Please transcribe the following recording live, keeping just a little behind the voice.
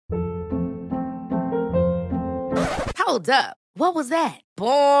Hold up. What was that?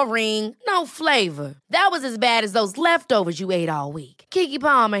 Boring. No flavor. That was as bad as those leftovers you ate all week. Keke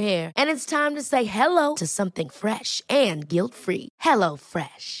Palmer here. And it's time to say hello to something fresh and guilt-free. Hello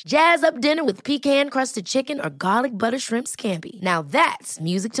Fresh. Jazz up dinner with pecan-crusted chicken or garlic butter shrimp scampi. Now that's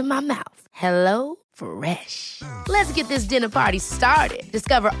music to my mouth. Hello Fresh. Let's get this dinner party started.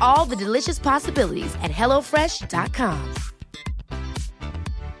 Discover all the delicious possibilities at hellofresh.com.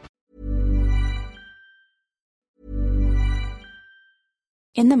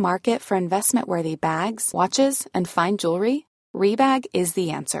 In the market for investment-worthy bags, watches, and fine jewelry, Rebag is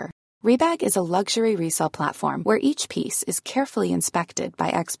the answer. Rebag is a luxury resale platform where each piece is carefully inspected by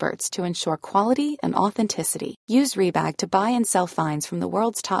experts to ensure quality and authenticity. Use Rebag to buy and sell finds from the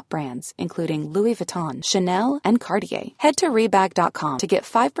world's top brands, including Louis Vuitton, Chanel, and Cartier. Head to Rebag.com to get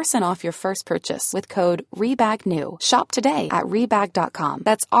 5% off your first purchase with code REBAGNEW. Shop today at Rebag.com.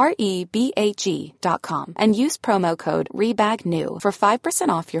 That's REBAG.com. And use promo code REBAGNEW for 5%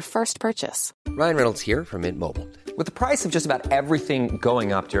 off your first purchase. Ryan Reynolds here from Mint Mobile. With the price of just about everything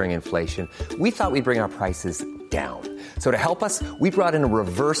going up during inflation, we thought we'd bring our prices down. So to help us, we brought in a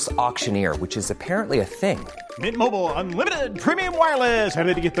reverse auctioneer, which is apparently a thing. Mint Mobile Unlimited Premium Wireless. How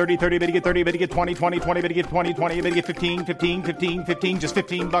to get 30, 30, how to get 30, how to get 20, 20, 20, how to get 20, 20, how to get 15, 15, 15, 15, just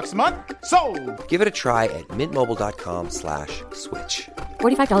 $15 a month? Sold! Give it a try at mintmobile.com/switch.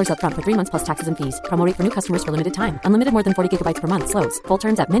 $45 up front for 3 months plus taxes and fees. Promo rate for new customers for limited time. Unlimited more than 40 gigabytes per month. Slows full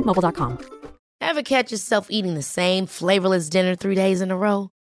terms at mintmobile.com. Ever catch yourself eating the same flavorless dinner 3 days in a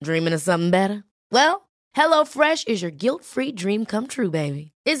row? Dreaming of something better? Well, HelloFresh is your guilt-free dream come true,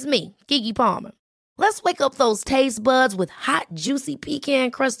 baby. It's me, Keke Palmer. Let's wake up those taste buds with hot, juicy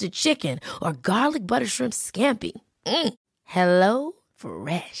pecan-crusted chicken or garlic butter shrimp scampi. Hello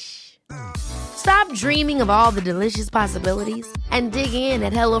Fresh. Stop dreaming of all the delicious possibilities and dig in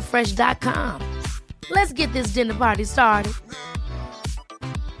at HelloFresh.com. Let's get this dinner party started.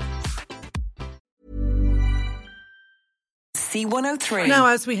 C103. Now,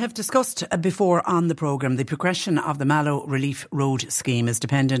 as we have discussed before on the programme, the progression of the Mallow Relief Road scheme is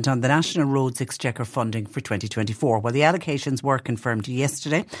dependent on the National Roads Exchequer funding for 2024. Well, the allocations were confirmed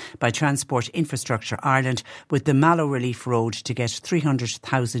yesterday by Transport Infrastructure Ireland, with the Mallow Relief Road to get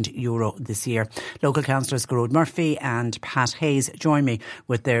 €300,000 this year. Local councillors Gearóid Murphy and Pat Hayes join me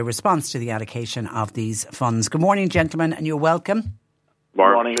with their response to the allocation of these funds. Good morning, gentlemen, and you're welcome.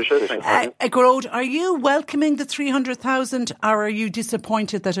 Morning. Gearóid, are you welcoming the 300,000 or are you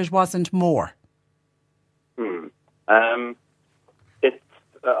disappointed that it wasn't more? It's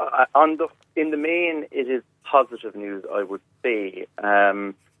in the main, it is positive news, I would say.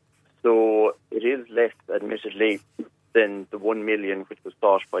 So it is less, admittedly, than the 1 million which was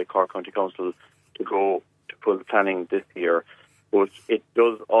sought by Cork County Council to go to full planning this year. But it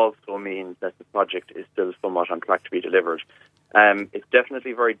does also mean that the project is still somewhat on track to be delivered. It's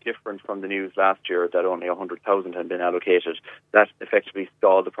definitely very different from the news last year that only 100,000 had been allocated. That effectively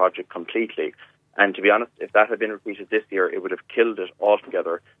stalled the project completely. And to be honest, if that had been repeated this year, it would have killed it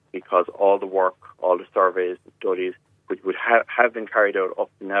altogether, because all the work, all the surveys, the studies, which would have been carried out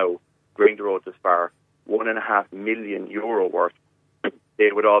up to now, bring the road this far, €1.5 million worth,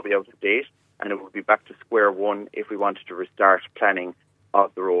 they would all be out of date, and it would be back to square one if we wanted to restart planning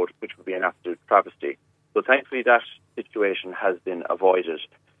of the road, which would be an absolute travesty. So thankfully that situation has been avoided.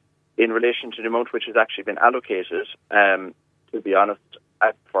 In relation to the amount which has actually been allocated, to be honest,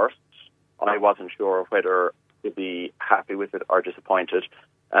 at first I wasn't sure whether to be happy with it or disappointed.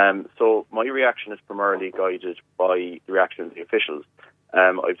 So my reaction is primarily guided by the reaction of the officials.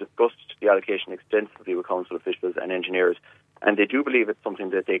 I've discussed the allocation extensively with council officials and engineers, and they do believe it's something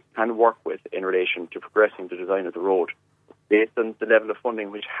that they can work with in relation to progressing the design of the road. Based on the level of funding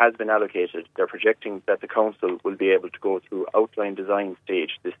which has been allocated, they're projecting that the council will be able to go through outline design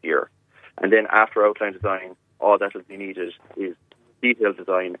stage this year. And then after outline design, all that will be needed is detailed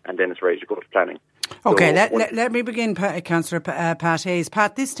design, and then it's ready to go to planning. OK, so let me begin, Councillor Pat Hayes.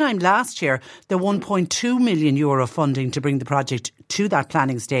 Pat, this time last year, the €1.2 million funding to bring the project to that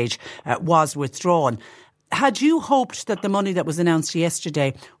planning stage was withdrawn. Had you hoped that the money that was announced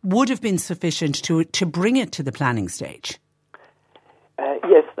yesterday would have been sufficient to bring it to the planning stage?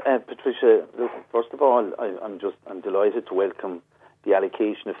 Yes, Patricia. Look, first of all, I'm delighted to welcome the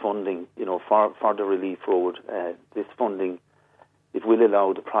allocation of funding, for the Relief Road. This funding, it will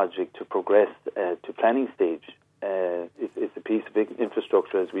allow the project to progress to planning stage. It's a piece of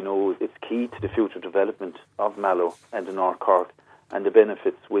infrastructure, as we know. It's key to the future development of Mallow and the North Cork, and the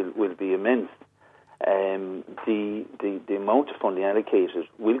benefits will be immense. The amount of funding allocated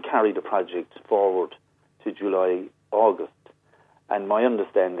will carry the project forward to July, August. And my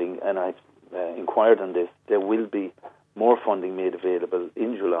understanding, and I've inquired on this, there will be more funding made available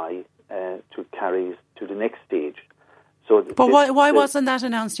in July to carry to the next stage. So, but why wasn't that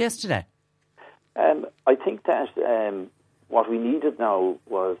announced yesterday? I think that what we needed now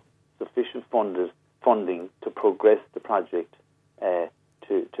was sufficient funding to progress the project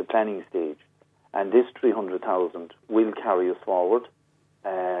to planning stage, and this 300,000 will carry us forward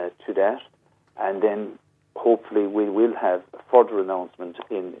to that, and then hopefully we will have a further announcement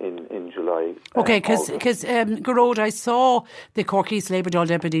in July. Okay, because Garrod, I saw the Cork East Labour Dáil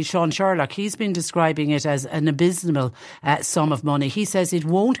Deputy Sean Sherlock. He's been describing it as an abysmal sum of money. He says it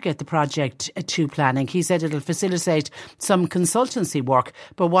won't get the project to planning. He said it'll facilitate some consultancy work,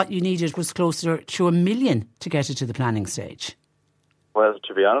 but what you needed was closer to $1 million to get it to the planning stage. Well,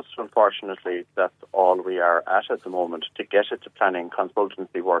 to be honest, unfortunately, that's all we are at the moment. To get it to planning,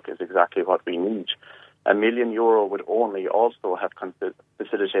 consultancy work is exactly what we need. €1 million would only also have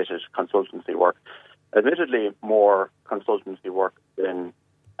facilitated consultancy work. Admittedly, more consultancy work than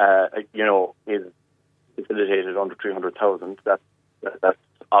is facilitated under 300,000. That's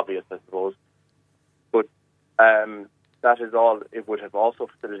obvious, I suppose. But that is all it would have also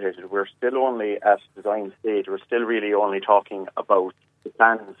facilitated. We're still only at design stage. We're still really only talking about the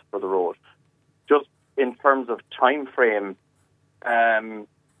plans for the road. Just in terms of time frame, to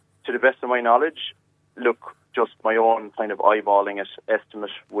the best of my knowledge, look, just my own kind of eyeballing it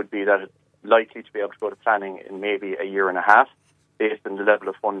estimate would be that it's likely to be able to go to planning in maybe a year and a half, based on the level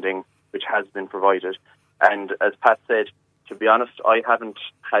of funding which has been provided. And as Pat said, to be honest, I haven't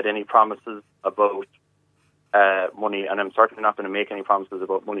had any promises about money, and I'm certainly not going to make any promises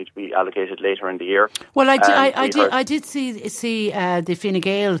about money to be allocated later in the year. Well, I did see the Fine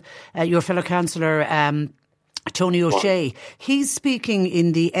Gael, your fellow councillor, Tony O'Shea, he's speaking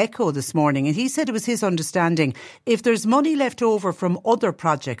in the Echo this morning, and he said it was his understanding if there's money left over from other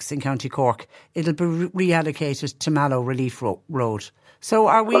projects in County Cork, it'll be reallocated to Mallow Relief Road. So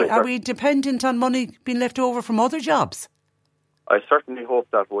are we dependent on money being left over from other jobs? I certainly hope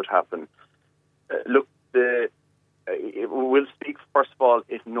that would happen. Look, we'll speak first of all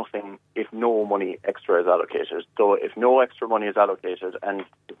if no money extra is allocated. So if no extra money is allocated, and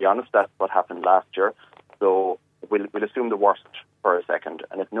to be honest, that's what happened last year. So we'll assume the worst for a second.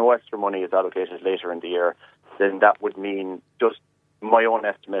 And if no extra money is allocated later in the year, then that would mean, just my own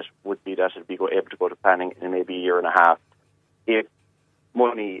estimate would be that it'd be able to go to planning in maybe a year and a half. If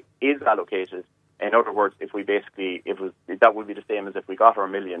money is allocated, in other words, that would be the same as if we got our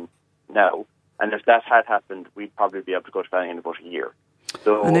 $1 million now. And if that had happened, we'd probably be able to go to planning in about a year.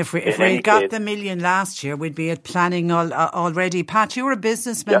 So and if we got the $1 million last year, we'd be at planning already. Pat, you're a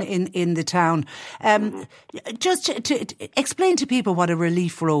businessman in the town. Just to explain to people what a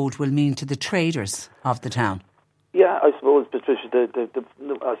relief road will mean to the traders of the town. Yeah, I suppose, Patricia,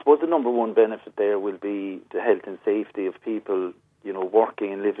 the number one benefit there will be the health and safety of people,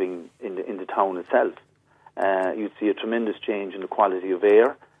 working and living in the town itself. You'd see a tremendous change in the quality of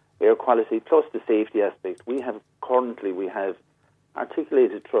air quality, plus the safety aspect. We have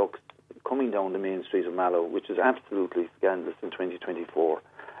articulated trucks coming down the main street of Mallow, which is absolutely scandalous in 2024.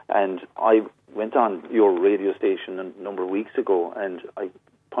 And I went on your radio station a number of weeks ago, and I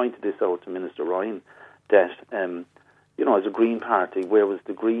pointed this out to Minister Ryan, that, as a Green Party, where was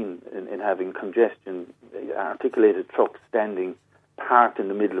the Green in having congestion, articulated trucks standing parked in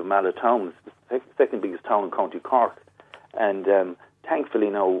the middle of Mallow town? It's the second biggest town in County Cork. And thankfully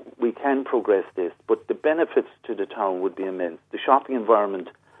now we can progress this, but the benefits to the town would be immense. The shopping environment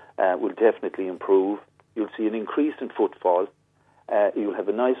will definitely improve. You'll see an increase in footfall. You'll have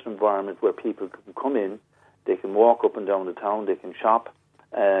a nicer environment where people can come in, they can walk up and down the town, they can shop.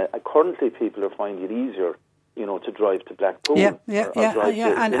 Currently people are finding it easier, to drive to Blackpool.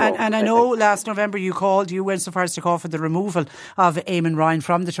 And I know last November you went so far as to call for the removal of Eamon Ryan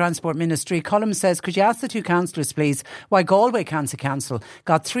from the Transport Ministry. Colm says, could you ask the two councillors, please, why Galway Council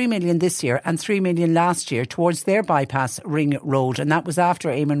got $3 million this year and $3 million last year towards their bypass ring road? And that was after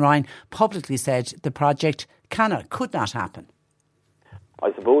Eamon Ryan publicly said the project could not happen.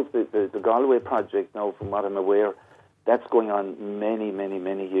 I suppose the Galway project now, from what I'm aware, that's going on many, many,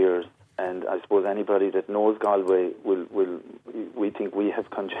 many years. And I suppose anybody that knows Galway we think we have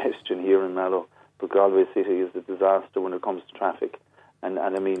congestion here in Mallow, but Galway City is a disaster when it comes to traffic. And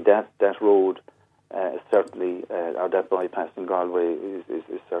I mean, that road certainly, or that bypass in Galway is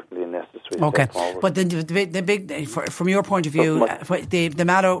certainly a necessary step forward. But the big, from your point of view, the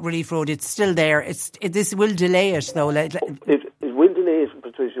Mallow Relief Road, it's still there. This will delay it, though. It will delay it,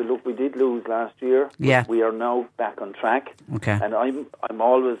 Patricia. Look, we did lose last year. Yeah. We are now back on track. Okay. And I'm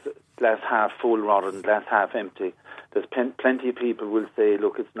always glass half full rather than glass half empty. There's plenty of people will say,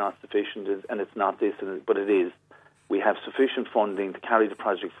 look, it's not sufficient, and it's not this, but it is. we have sufficient funding to carry the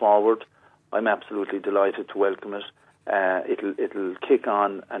project forward. I'm absolutely delighted to welcome it. It'll kick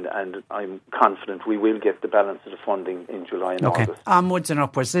on, and I'm confident we will get the balance of the funding in July and August. Onwards and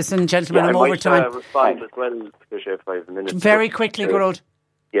upwards. Listen, gentlemen, I'm over time. I might respond as well, Patricia, if I have a minute. Very quickly, Gerard.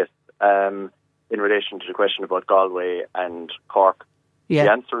 Yes. In relation to the question about Galway and Cork, the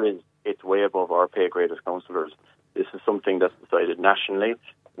answer is it's way above our pay grade as councillors. This is something that's decided nationally.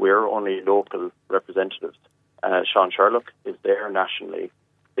 We're only local representatives. Sean Sherlock is there nationally.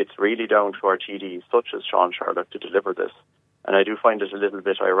 It's really down to our TDs, such as Sean Sherlock, to deliver this. And I do find it a little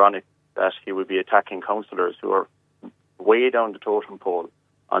bit ironic that he would be attacking councillors who are way down the totem pole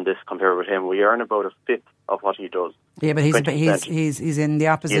on this compared with him. We earn about a fifth of what he does. Yeah, but he's in the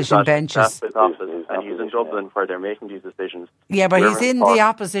opposition benches. And he's in Dublin where they're making these decisions. Yeah, but he's in the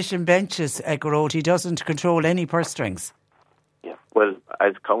opposition benches, Gerard. He doesn't control any purse strings. Yeah. Well,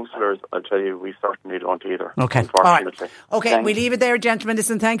 as councillors, I'll tell you, we certainly don't either. Okay. Unfortunately. All right. Okay, we leave it there, gentlemen.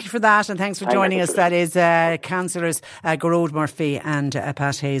 Listen, thank you for that, and thanks for joining us. That is councillors Gerard Murphy and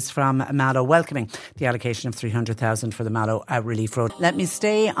Pat Hayes from Mallow, welcoming the allocation of 300,000 for the Mallow Relief Road. Let me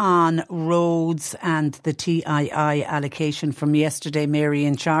stay on roads and the TII allocation from yesterday. Mary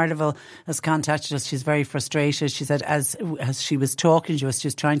in Charleville has contacted us. She's very frustrated. She said as she was talking to us, she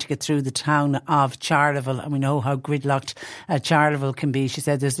was trying to get through the town of Charleville, and we know how gridlocked Charleville can be. She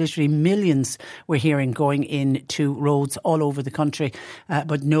said there's literally millions we're hearing going into roads all over the country,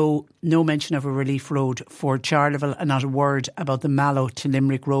 but no mention of a relief road for Charleville, and not a word about the Mallow to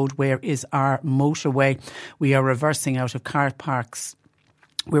Limerick Road. Where is our motorway? We are reversing out of car parks.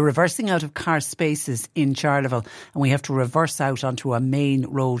 We're reversing out of car spaces in Charleville, and we have to reverse out onto a main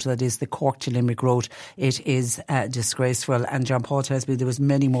road, that is the Cork to Limerick Road. It is disgraceful. And John Paul tells me there was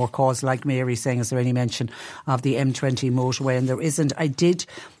many more calls, like Mary saying, is there any mention of the M20 motorway? And there isn't. I did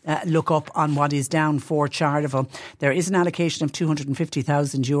look up on what is down for Charleville. There is an allocation of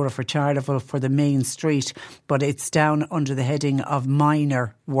 €250,000 for Charleville for the main street, but it's down under the heading of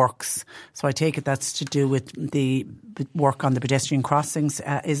minor works. So I take it that's to do with the work on the pedestrian crossings,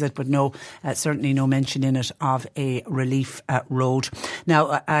 is it? But no, certainly no mention in it of a relief road.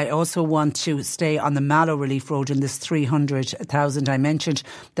 Now, I also want to stay on the Mallow Relief Road in this 300,000. I mentioned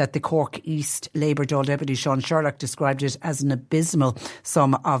that the Cork East Labour Dáil Deputy Sean Sherlock described it as an abysmal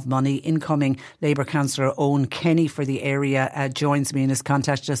sum of money. Incoming Labour Councillor Owen Kenny for the area joins me and has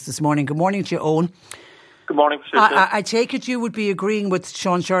contacted us this morning. Good morning to you, Owen. Good morning, Patricia. I take it you would be agreeing with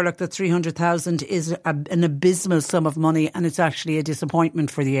Sean Sherlock that 300,000 is an abysmal sum of money, and it's actually a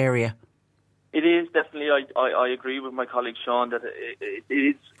disappointment for the area. It is, definitely. I agree with my colleague Sean that it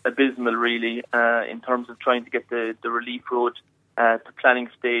is abysmal, really, in terms of trying to get the relief road to planning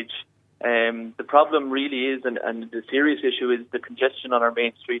stage. The problem really is, and the serious issue is the congestion on our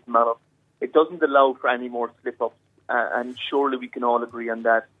main street in Mallow. It doesn't allow for any more slip-ups, and surely we can all agree on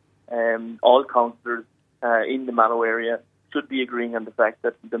that. All councillors in the Mallow area should be agreeing on the fact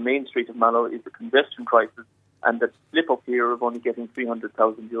that the main street of Mallow is a congestion crisis, and that slip-up here of only getting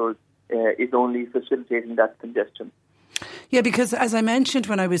 €300,000 is only facilitating that congestion. Yeah, because as I mentioned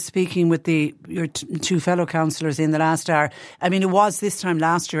when I was speaking with your two fellow councillors in the last hour, I mean, it was this time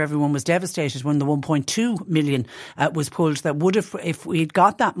last year everyone was devastated when the 1.2 million was pulled. That would have, if we'd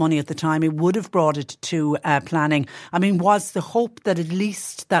got that money at the time, it would have brought it to planning. I mean, was the hope that at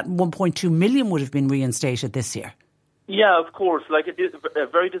least that 1.2 million would have been reinstated this year? Yeah, of course. Like, it is a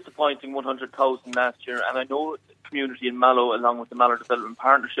very disappointing 100,000 last year, and I know the community in Mallow, along with the Mallow Development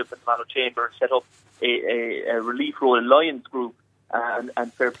Partnership and the Mallow Chamber, set up a Relief Road Alliance group,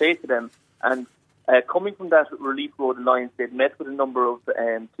 and fair play to them. And coming from that Relief Road Alliance, they've met with a number of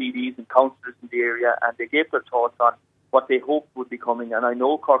TDs and councillors in the area, and they gave their thoughts on what they hoped would be coming. And I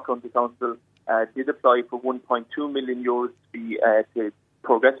know Cork County Council did apply for €1.2 million to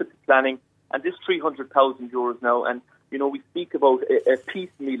progress it to planning, and this €300,000 now. And you know, we speak about a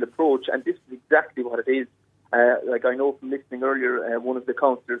piecemeal approach, and this is exactly what it is. Like, I know from listening earlier, one of the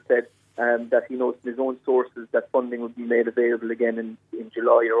councillors said that he knows from his own sources that funding will be made available again in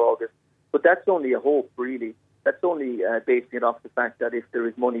July or August. But that's only a hope, really. That's only basing it off the fact that if there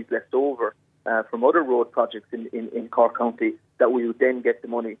is money left over from other road projects in Cork County, that we would then get the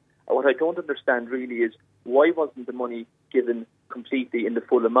money. What I don't understand really is why wasn't the money given completely in the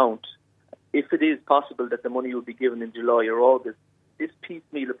full amount? If it is possible that the money will be given in July or August, this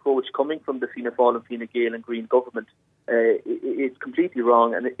piecemeal approach coming from the Fianna Fáil and Fine Gael and Green government is completely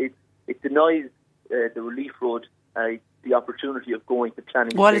wrong, and it denies the Relief Road the opportunity of going to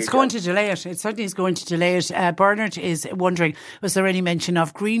planning. Well, it's going to delay it. It certainly is going to delay it. Bernard is wondering, was there any mention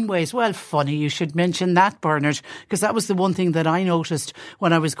of greenways? Well, funny you should mention that, Bernard, because that was the one thing that I noticed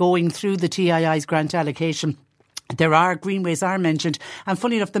when I was going through the TII's grant allocation. There are greenways are mentioned, and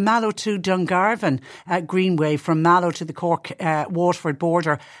funny enough, the Mallow to Dungarvan greenway from Mallow to the Cork Waterford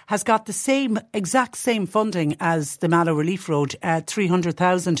border has got the exact same funding as the Mallow Relief Road,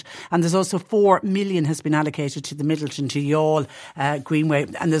 300,000, and there's also 4 million has been allocated to the Middleton to Youghal greenway,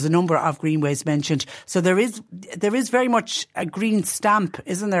 and there's a number of greenways mentioned. So there is very much a green stamp,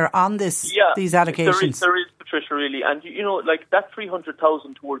 isn't there, on these allocations? There is, Patricia, really, and like that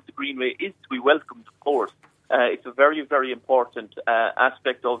 300,000 towards the greenway is to be welcomed, of course. It's a very, very important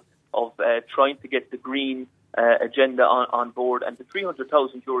aspect of trying to get the green agenda on board, and the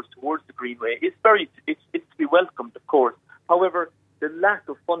 300,000 euros towards the greenway is it's to be welcomed, of course. However, the lack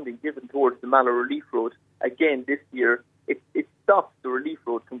of funding given towards the Mallow Relief Road again this year, it stops the Relief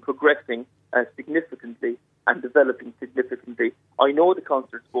Road from progressing significantly and developing significantly. I know the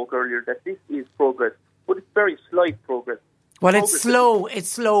councillor spoke earlier that this is progress, but it's very slight progress. Well, it's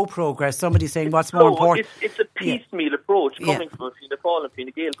slow progress. Somebody's saying what's more important. It's a piecemeal approach coming from a Fianna Fáil and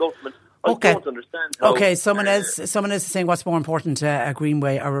Fine Gael government. I don't understand how... Okay, someone else is saying what's more important, a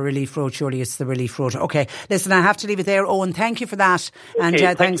greenway or a relief road? Surely it's the relief road. Okay, listen, I have to leave it there. Owen, thank you for that. Okay,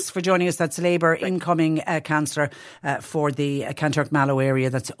 and thanks for joining us. That's Labour incoming councillor for the Kanturk Mallow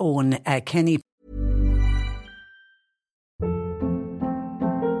area. That's Owen Kenny.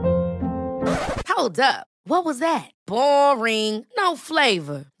 Hold up. What was that? Boring. No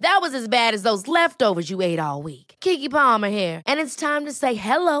flavor. That was as bad as those leftovers you ate all week. Keke Palmer here. And it's time to say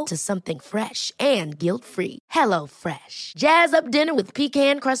hello to something fresh and guilt-free. Hello Fresh. Jazz up dinner with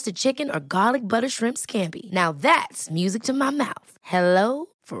pecan-crusted chicken or garlic butter shrimp scampi. Now that's music to my mouth. Hello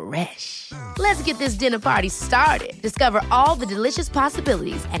Fresh. Let's get this dinner party started. Discover all the delicious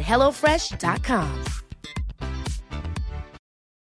possibilities at HelloFresh.com.